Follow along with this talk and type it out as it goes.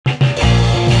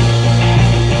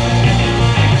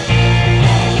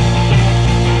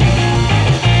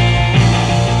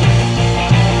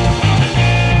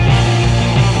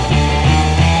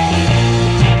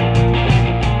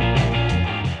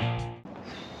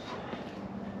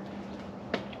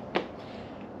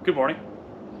Good morning.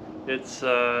 It's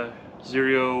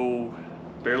zero,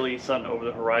 barely sun over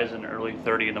the horizon, early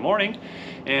 30 in the morning,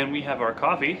 and we have our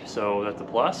coffee, so that's a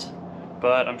plus.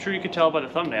 But I'm sure you could tell by the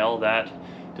thumbnail that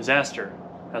disaster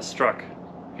has struck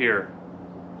here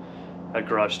at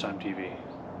Garage Time TV.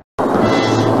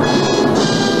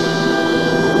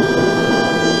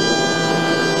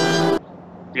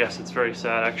 Yes, it's very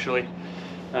sad actually.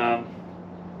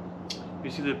 You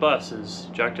see the bus is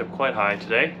jacked up quite high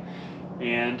today,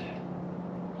 and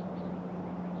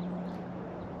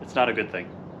it's not a good thing.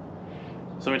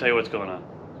 So let me tell you what's going on.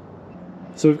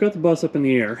 So we've got the bus up in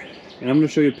the air, and I'm going to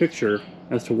show you a picture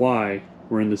as to why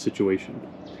we're in this situation.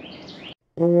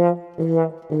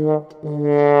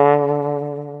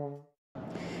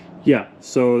 Yeah,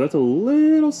 so that's a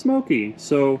little smoky.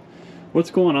 So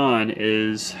what's going on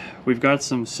is we've got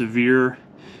some severe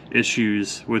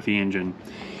issues with the engine.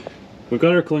 We've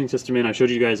got our cooling system in. I showed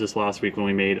you guys this last week when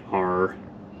we made our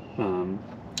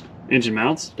engine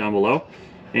mounts down below,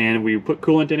 and we put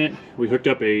coolant in it. We hooked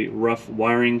up a rough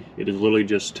wiring. It is literally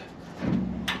just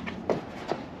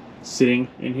sitting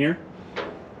in here.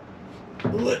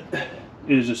 It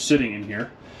is just sitting in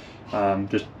here,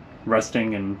 just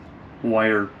resting, and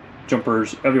wire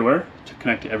jumpers everywhere to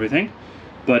connect to everything.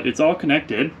 But it's all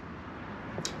connected,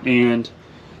 and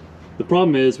the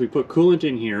problem is we put coolant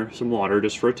in here, some water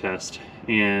just for a test,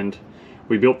 and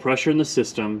we built pressure in the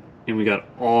system, and we got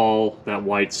all that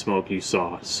white smoke you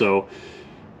saw. So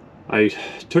I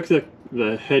took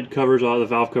the head covers off, the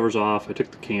valve covers off, I took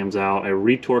the cams out, I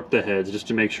retorqued the heads just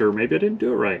to make sure maybe I didn't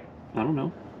do it right. I don't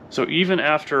know. So even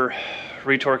after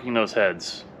retorquing those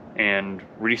heads and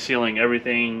resealing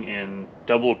everything and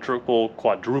double, triple,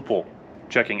 quadruple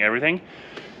checking everything,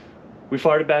 we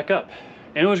fired it back up,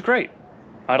 and it was great.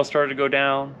 Idle started to go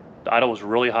down. The idle was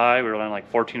really high. We were on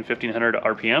like 1500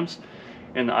 RPMs,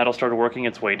 and the idle started working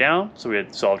its way down. So we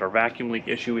had solved our vacuum leak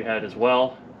issue we had as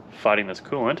well, fighting this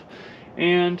coolant.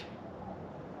 And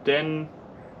then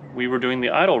we were doing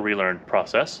the idle relearn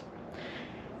process.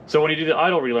 So when you do the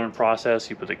idle relearn process,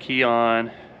 you put the key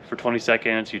on for 20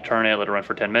 seconds, you turn it, let it run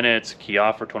for 10 minutes, key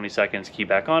off for 20 seconds, key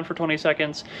back on for 20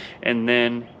 seconds, and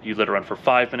then you let it run for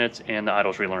 5 minutes and the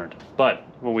idle's relearned. But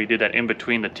when we did that in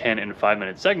between the 10 and 5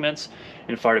 minute segments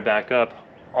and fired it back up,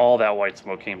 all that white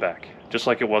smoke came back, just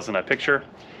like it was in that picture.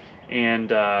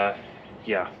 And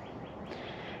yeah,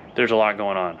 there's a lot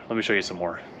going on. Let me show you some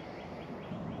more.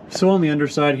 So on the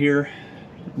underside here,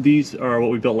 these are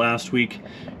what we built last week,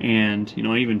 and you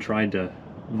know, I even tried to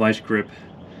vice grip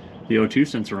the O2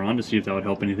 sensor on to see if that would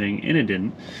help anything, and it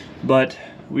didn't. But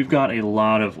we've got a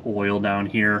lot of oil down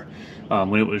here.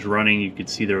 When it was running, you could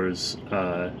see there was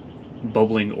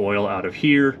bubbling oil out of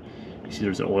here. You see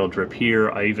there's an oil drip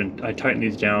here. I tightened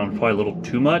these down probably a little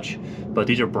too much, but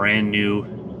these are brand new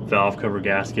valve cover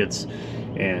gaskets,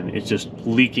 and it's just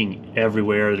leaking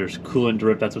everywhere. There's coolant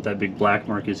drip. That's what that big black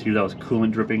mark is here. That was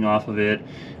coolant dripping off of it,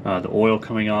 the oil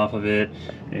coming off of it,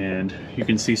 and you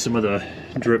can see some of the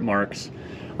drip marks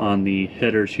on the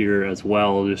headers here as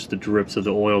well, just the drips of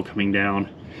the oil coming down.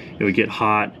 It would get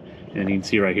hot, and you can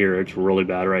see right here, it's really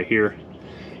bad right here.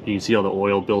 And you can see all the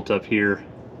oil built up here.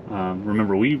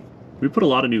 Remember, we put a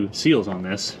lot of new seals on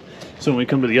this, so when we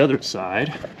come to the other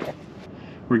side,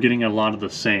 we're getting a lot of the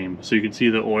same. So you can see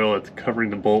the oil that's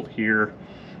covering the bolt here.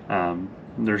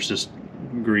 There's just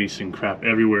grease and crap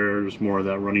everywhere. There's more of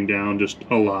that running down, just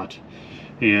a lot.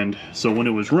 And so when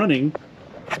it was running,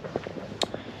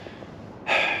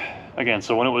 I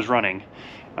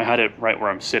had it right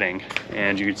where I'm sitting,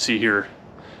 and you can see here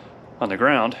on the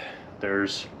ground,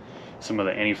 there's some of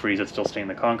the antifreeze that's still staying in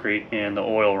the concrete and the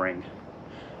oil ring.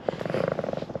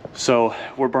 So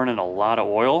we're burning a lot of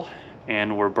oil,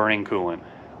 and we're burning coolant.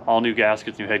 All new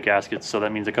gaskets, new head gaskets, so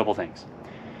that means a couple things.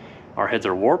 Our heads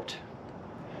are warped,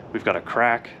 we've got a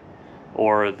crack,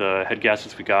 or the head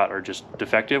gaskets we got are just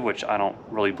defective, which I don't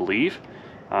really believe.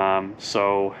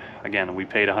 So again, we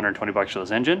paid 120 bucks for this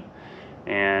engine,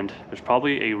 and there's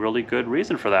probably a really good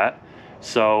reason for that.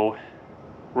 So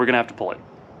we're gonna have to pull it.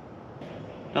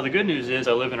 Now the good news is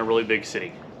I live in a really big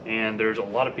city, and there's a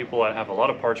lot of people that have a lot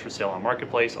of parts for sale on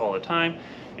Marketplace all the time,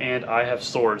 and I have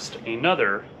sourced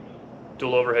another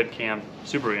dual overhead cam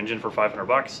Subaru engine for 500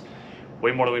 bucks.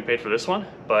 Way more than we paid for this one,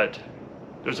 but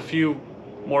there's a few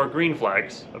more green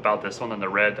flags about this one than the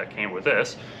red that came with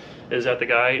this. Is that the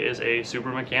guy is a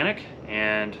Subaru mechanic,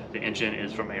 and the engine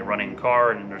is from a running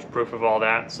car, and there's proof of all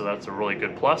that, so that's a really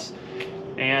good plus.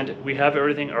 And we have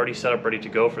everything already set up ready to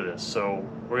go for this. So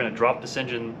we're gonna drop this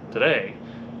engine today.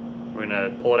 We're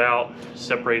gonna pull it out,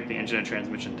 separate the engine and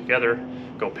transmission together,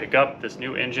 go pick up this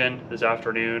new engine this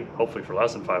afternoon, hopefully for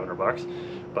less than 500 bucks,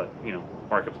 but you know,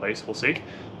 marketplace, we'll see.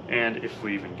 And if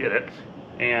we even get it,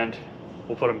 and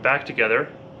we'll put them back together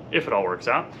if it all works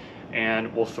out,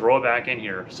 and we'll throw it back in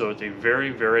here. So it's a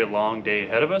very, very long day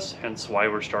ahead of us, hence why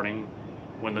we're starting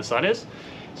when the sun is.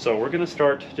 So we're gonna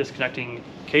start disconnecting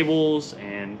cables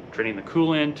and draining the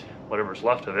coolant, whatever's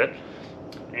left of it,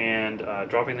 and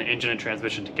dropping the engine and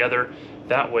transmission together.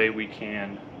 That way we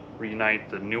can reunite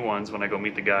the new ones when I go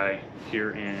meet the guy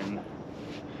here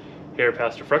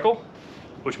past a Freckle,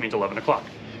 which means 11 o'clock.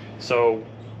 So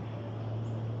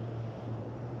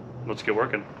let's get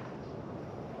working.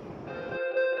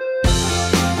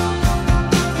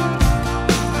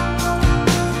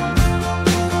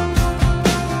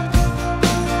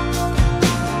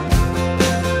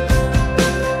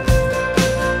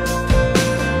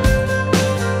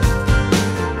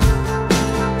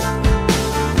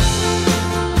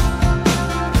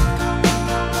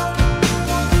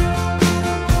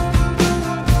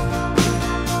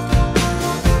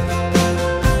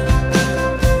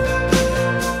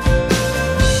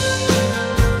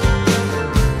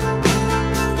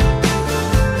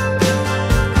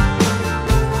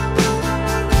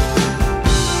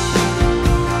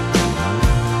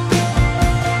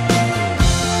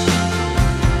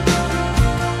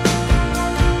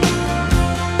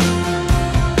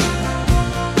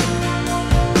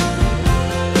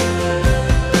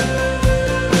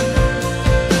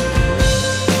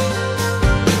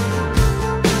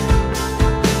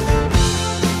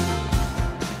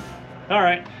 All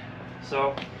right,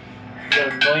 so we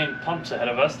got a million pumps ahead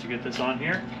of us to get this on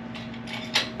here,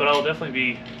 but I'll definitely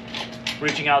be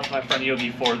reaching out to my friend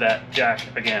Yogi for that jack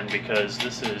again, because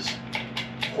this is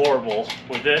horrible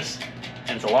with this,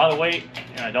 and it's a lot of weight,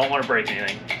 and I don't want to break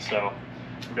anything. So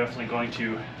we're definitely going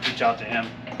to reach out to him.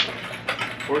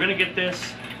 We're gonna get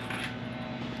this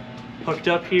hooked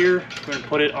up here. We're gonna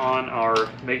put it on our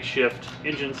makeshift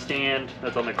engine stand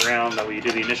that's on the ground that we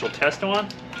did the initial test on,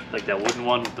 like that wooden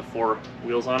one with the 4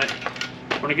 wheels on it.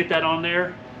 We're gonna get that on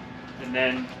there, and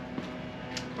then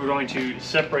we're going to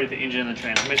separate the engine and the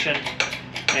transmission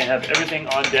and have everything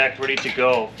on deck ready to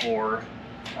go for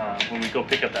when we go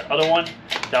pick up that other one.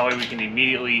 That way we can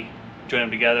immediately join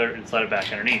them together and slide it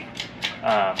back underneath.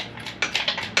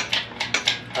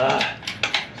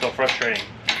 So frustrating.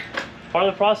 Part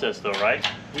of the process though, right?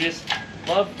 We just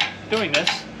love doing this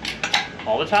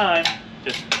all the time.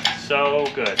 Just so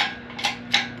good.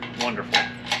 Wonderful.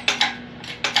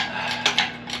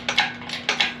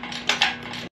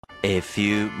 A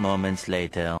few moments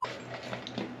later.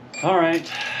 All right,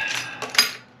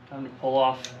 time to pull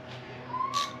off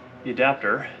the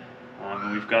adapter.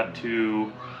 We've got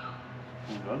to,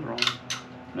 I'm wrong.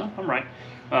 No, I'm right.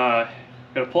 Got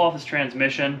to pull off this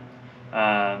transmission.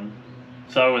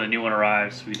 So when the new one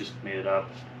arrives, we just made it up.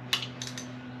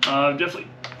 I've definitely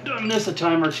done this a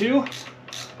time or two,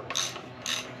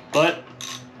 but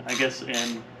I guess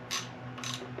in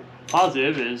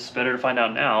positive is better to find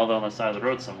out now than on the side of the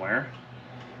road somewhere.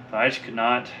 But I just could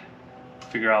not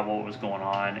figure out what was going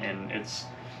on, and it's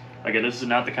like, this is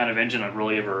not the kind of engine I've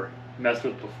really ever messed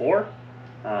with before,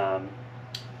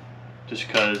 just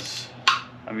because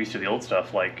I'm used to the old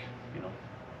stuff, like, you know,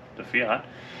 the Fiat,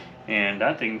 and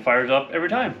that thing fires up every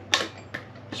time.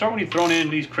 Start when you've thrown in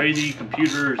these crazy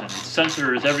computers and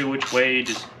sensors every which way.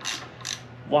 Just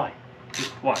why? Just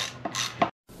why?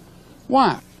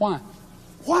 Why? Why?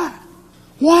 Why?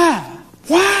 Why?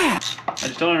 Why? I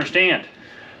just don't understand.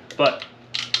 But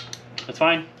that's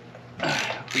fine.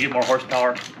 We get more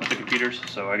horsepower with the computers,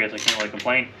 so I guess I can't really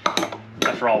complain.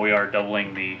 After all, we are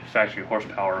doubling the factory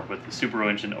horsepower with the Subaru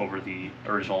engine over the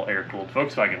original air-cooled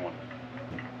Volkswagen one.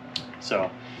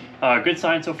 So, good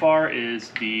sign so far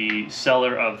is the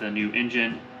seller of the new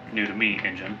engine, new to me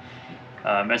engine,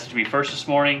 messaged me first this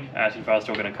morning asking if I was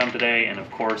still going to come today, and of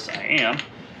course I am.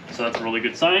 So that's a really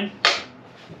good sign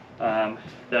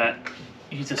that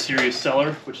he's a serious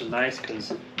seller, which is nice,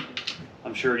 because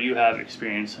I'm sure you have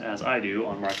experience, as I do,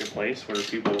 on Marketplace, where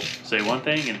people say one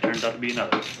thing and it turns out to be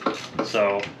another.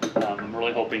 So I'm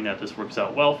really hoping that this works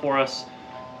out well for us.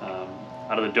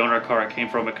 Out of the donor car it came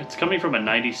from, it's coming from a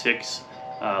 96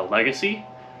 Legacy,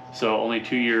 so only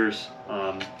 2 years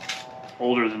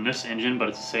older than this engine, but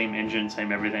it's the same engine,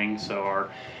 same everything. So our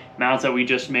mounts that we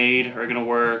just made are going to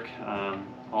work.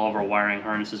 All of our wiring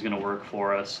harness is going to work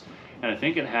for us, and I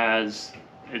think it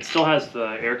still has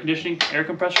the air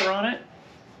compressor on it,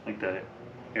 like the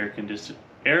air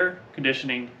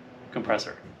conditioning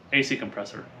compressor, AC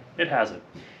compressor. It has it.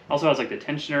 Also has like the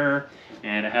tensioner,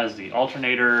 and it has the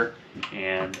alternator,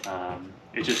 and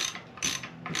it's just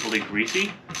really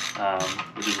greasy.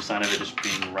 which is a sign of it just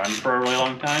being run for a really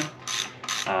long time.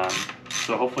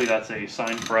 So hopefully that's a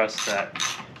sign for us that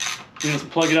we can just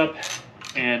plug it up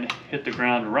and hit the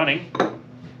ground running,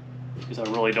 because I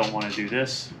really don't want to do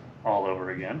this all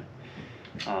over again.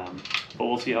 But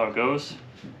we'll see how it goes.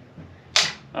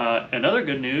 Another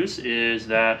good news is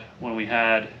that when we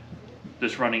had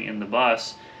this running in the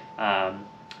bus,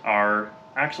 our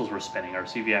axles were spinning, our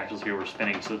CV axles here were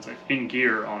spinning, so it's like in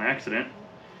gear on accident.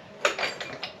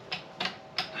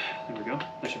 There we go,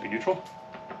 that should be neutral.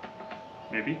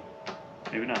 Maybe,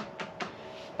 maybe not.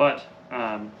 But,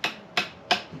 I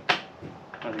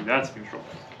think that's neutral.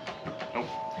 Nope.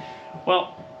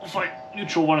 Well, we'll find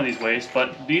neutral one of these ways,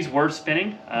 but these were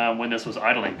spinning when this was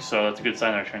idling, so that's a good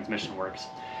sign that our transmission works.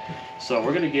 So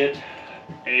we're gonna get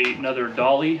another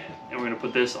dolly, and we're gonna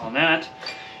put this on that.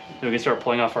 Then we can start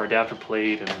pulling off our adapter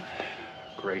plate, and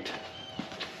great.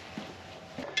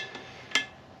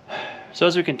 So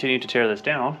as we continue to tear this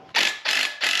down,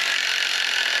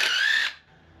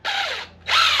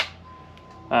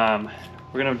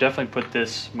 we're gonna definitely put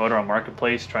this motor on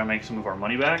marketplace, try and make some of our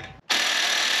money back.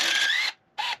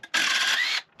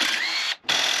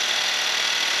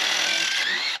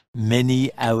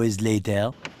 Many hours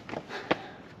later.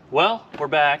 Well, we're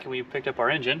back and we picked up our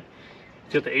engine.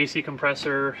 It's got the AC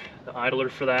compressor, the idler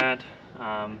for that.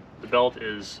 The belt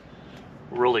is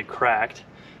really cracked,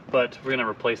 but we're gonna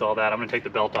replace all that. I'm gonna take the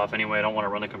belt off anyway. I don't want to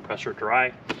run the compressor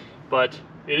dry, but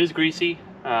it is greasy.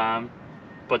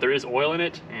 But there is oil in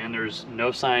it, and there's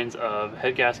no signs of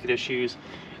head gasket issues.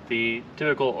 The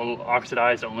typical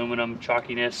oxidized aluminum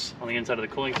chalkiness on the inside of the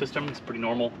cooling system is pretty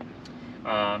normal.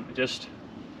 Just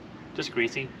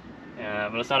greasy,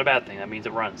 but it's not a bad thing. That means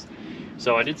it runs.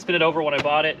 So I did spin it over when I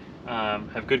bought it.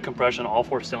 Have good compression, all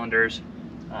 4 cylinders.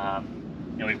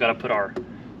 We've got to put our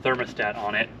thermostat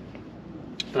on it,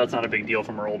 but that's not a big deal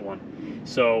from our old one.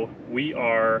 So we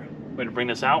are going to bring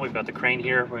this out. We've got the crane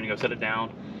here. We're going to go set it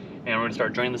down, and we're going to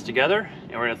start joining this together,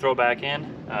 and we're going to throw it back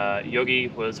in. Yogi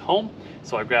was home,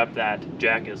 so I grabbed that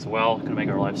jack as well. Going to make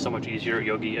our life so much easier.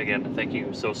 Yogi, again, thank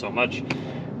you so much.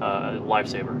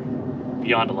 Lifesaver,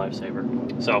 beyond a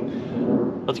lifesaver. So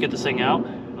let's get this thing out,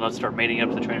 and let's start mating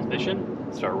up the transmission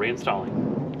and start reinstalling.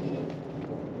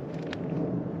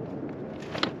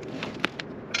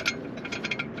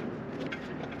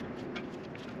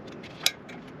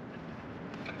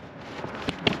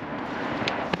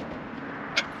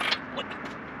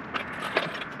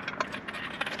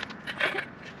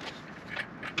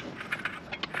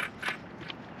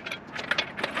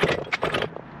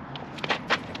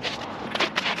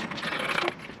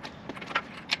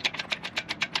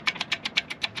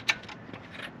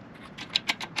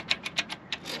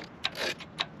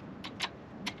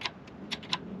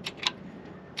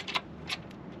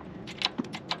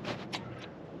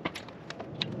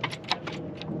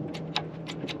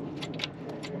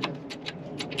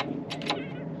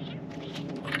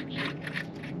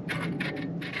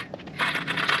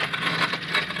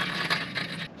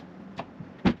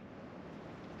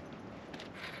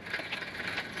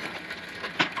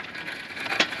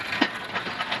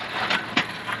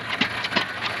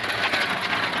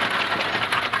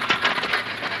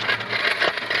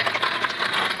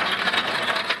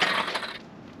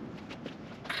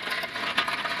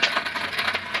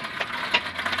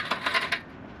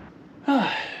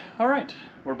 All right,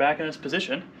 we're back in this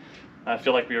position. I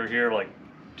feel like we were here like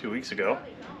 2 weeks ago,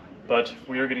 but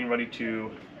we are getting ready to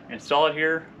install it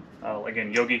here.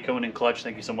 Again, Yogi coming in clutch,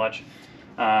 thank you so much.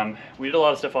 We did a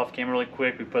lot of stuff off camera really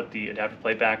quick. We put the adapter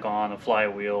plate back on, the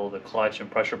flywheel, the clutch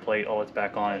and pressure plate, all it's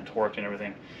back on and torqued and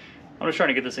everything. I'm just trying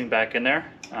to get this thing back in there.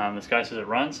 This guy says it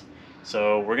runs,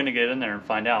 so we're gonna get in there and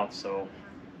find out. So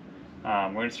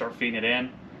we're gonna start feeding it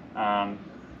in. I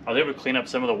was able to clean up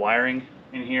some of the wiring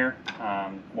in here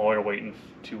while we were waiting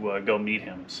to go meet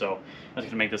him. So that's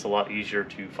gonna make this a lot easier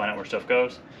to find out where stuff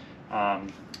goes.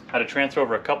 Had to transfer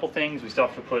over a couple things. We still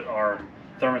have to put our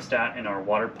thermostat in our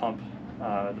water pump,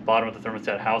 the bottom of the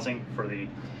thermostat housing for the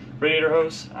radiator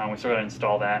hose. We still got to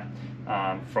install that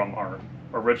from our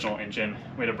original engine.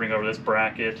 We had to bring over this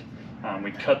bracket.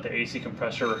 We cut the AC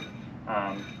compressor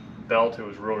belt. It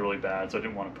was really bad, so I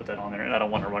didn't want to put that on there, and I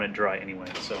don't want to run it dry anyway.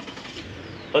 So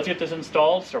let's get this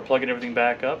installed, start plugging everything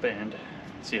back up, and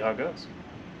see how it goes.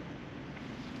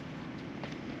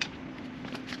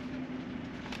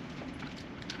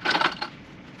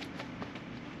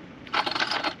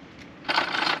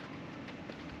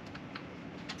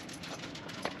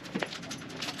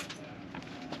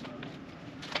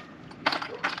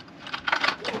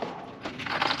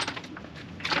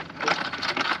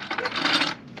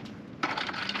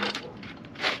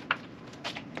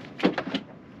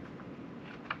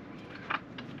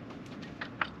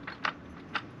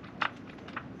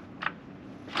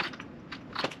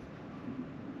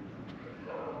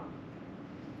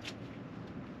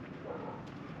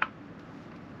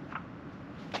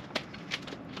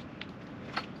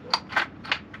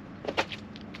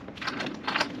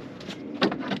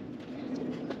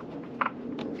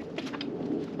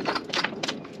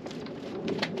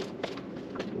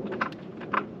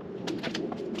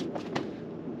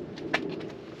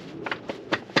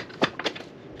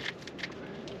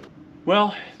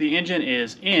 Well, the engine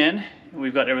is in.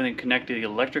 We've got everything connected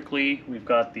electrically. We've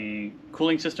got the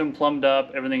cooling system plumbed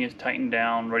up. Everything is tightened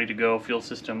down, ready to go. Fuel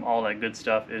system, all that good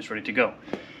stuff is ready to go.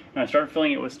 And I started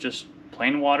filling it with just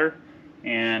plain water,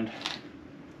 and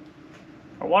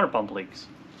our water pump leaks.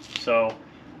 So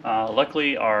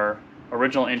luckily our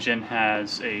original engine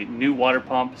has a new water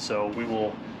pump, so we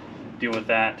will deal with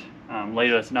that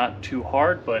later. It's not too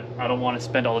hard, but I don't want to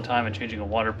spend all the time in changing a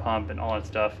water pump and all that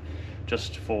stuff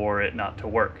just for it not to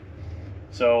work.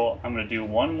 So I'm going to do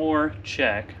one more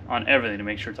check on everything to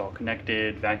make sure it's all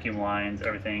connected, vacuum lines,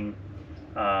 everything,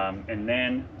 and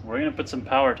then we're going to put some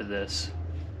power to this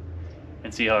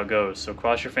and see how it goes. So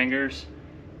cross your fingers,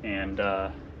 and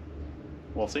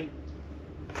we'll see.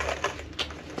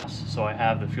 So I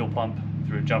have the fuel pump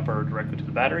through a jumper directly to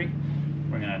the battery.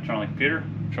 We're going to turn on the computer,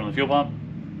 turn on the fuel pump,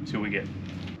 see what we get.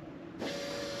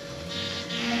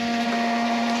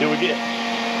 See what we get.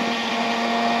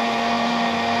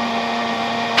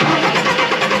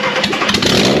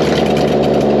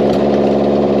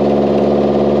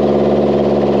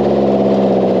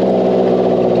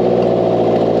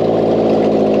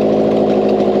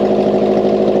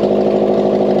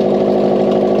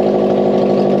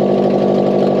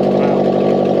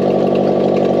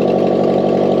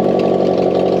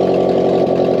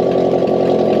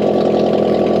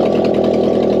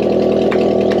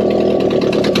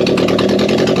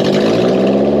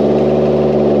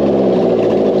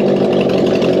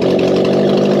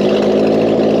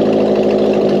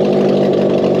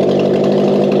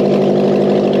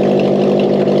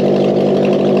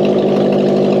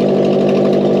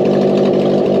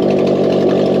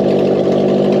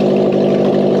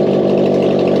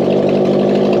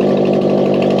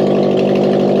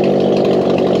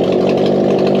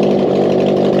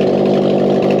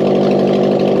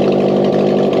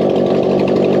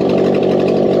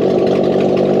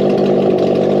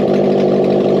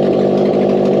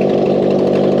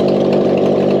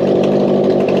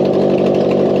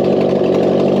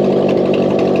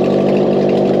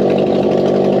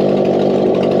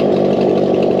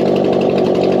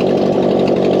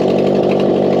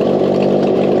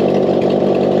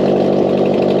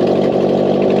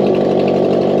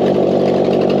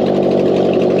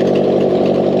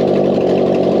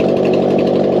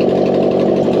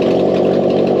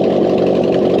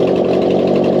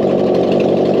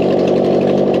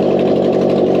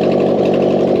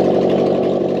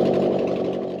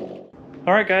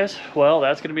 Alright guys, well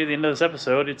that's going to be the end of this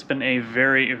episode. It's been a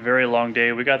very, very long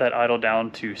day. We got that idle down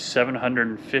to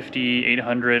 750,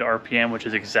 800 RPM, which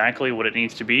is exactly what it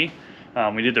needs to be.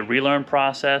 We did the relearn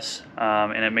process,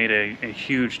 and it made a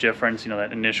huge difference. You know,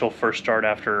 that initial first start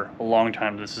after a long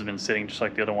time, this has been sitting just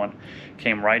like the other one,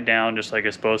 came right down just like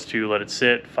it's supposed to. Let it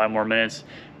sit 5 more minutes,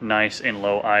 nice and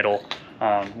low idle.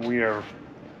 We are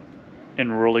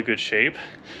in really good shape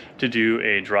to do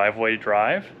a driveway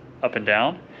drive up and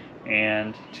down,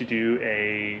 and to do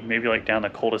a maybe like down the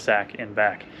cul-de-sac and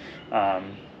back.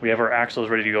 We have our axles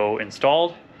ready to go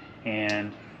installed,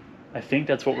 and I think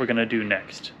that's what we're gonna do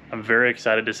next. I'm very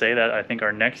excited to say that. I think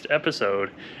our next episode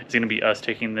is gonna be us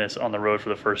taking this on the road for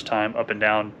the first time, up and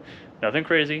down. Nothing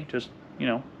crazy, just, you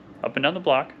know, up and down the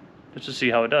block, just to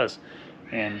see how it does.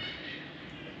 And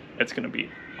it's gonna be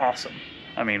awesome.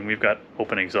 I mean, we've got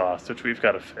open exhaust, which we've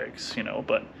got to fix, you know,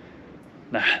 but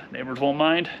nah, neighbors won't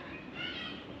mind.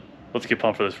 Let's get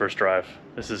pumped for this first drive.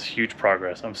 This is huge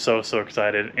progress. I'm so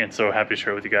excited and so happy to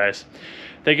share it with you guys.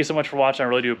 Thank you so much for watching. I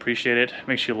really do appreciate it.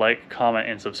 Make sure you like, comment,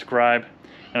 and subscribe.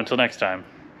 And until next time,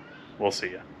 we'll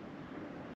see you.